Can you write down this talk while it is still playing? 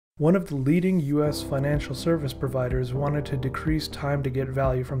One of the leading US financial service providers wanted to decrease time to get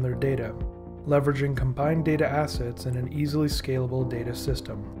value from their data, leveraging combined data assets in an easily scalable data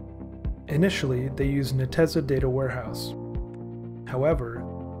system. Initially, they used Netezza Data Warehouse. However,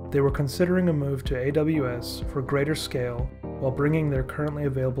 they were considering a move to AWS for greater scale while bringing their currently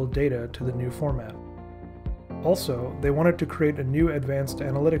available data to the new format. Also, they wanted to create a new advanced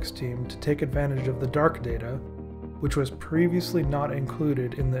analytics team to take advantage of the dark data, which was previously not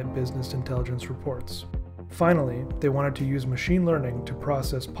included in the business intelligence reports. Finally, they wanted to use machine learning to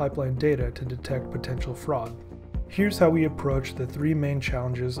process pipeline data to detect potential fraud. Here's how we approach the three main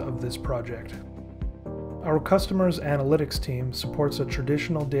challenges of this project. Our customer's analytics team supports a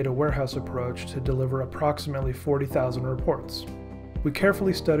traditional data warehouse approach to deliver approximately 40,000 reports. We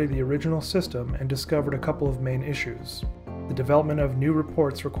carefully studied the original system and discovered a couple of main issues. The development of new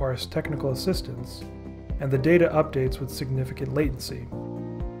reports requires technical assistance, and the data updates with significant latency.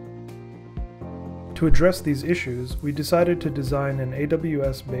 To address these issues, we decided to design an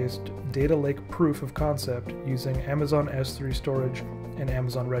AWS-based data lake proof of concept using Amazon S3 storage and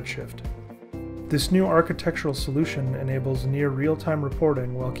Amazon Redshift. This new architectural solution enables near real-time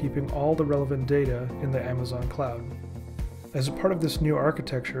reporting while keeping all the relevant data in the Amazon cloud. As a part of this new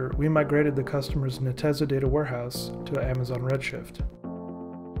architecture, we migrated the customer's Netezza Data Warehouse to Amazon Redshift.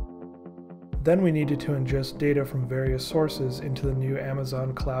 Then we needed to ingest data from various sources into the new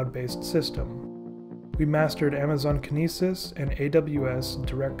Amazon cloud-based system. We mastered Amazon Kinesis and AWS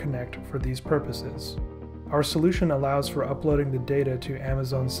Direct Connect for these purposes. Our solution allows for uploading the data to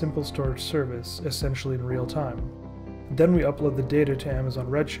Amazon's Simple Storage service, essentially in real time. Then we upload the data to Amazon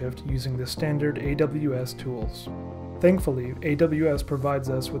Redshift using the standard AWS tools. Thankfully, AWS provides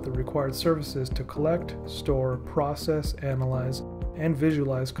us with the required services to collect, store, process, analyze, and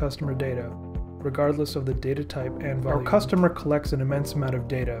visualize customer data, regardless of the data type and volume. Our customer collects an immense amount of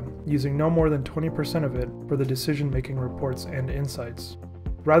data, using no more than 20% of it for the decision-making reports and insights.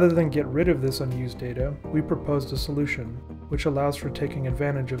 Rather than get rid of this unused data, we proposed a solution, which allows for taking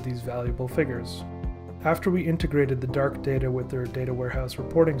advantage of these valuable figures. After we integrated the dark data with their data warehouse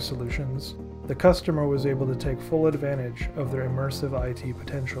reporting solutions, the customer was able to take full advantage of their immersive IT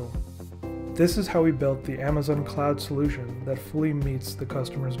potential. This is how we built the Amazon Cloud solution that fully meets the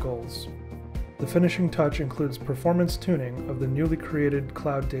customer's goals. The finishing touch includes performance tuning of the newly created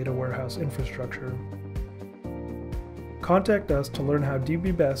cloud data warehouse infrastructure. Contact us to learn how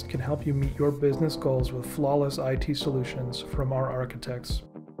DBBest can help you meet your business goals with flawless IT solutions from our architects.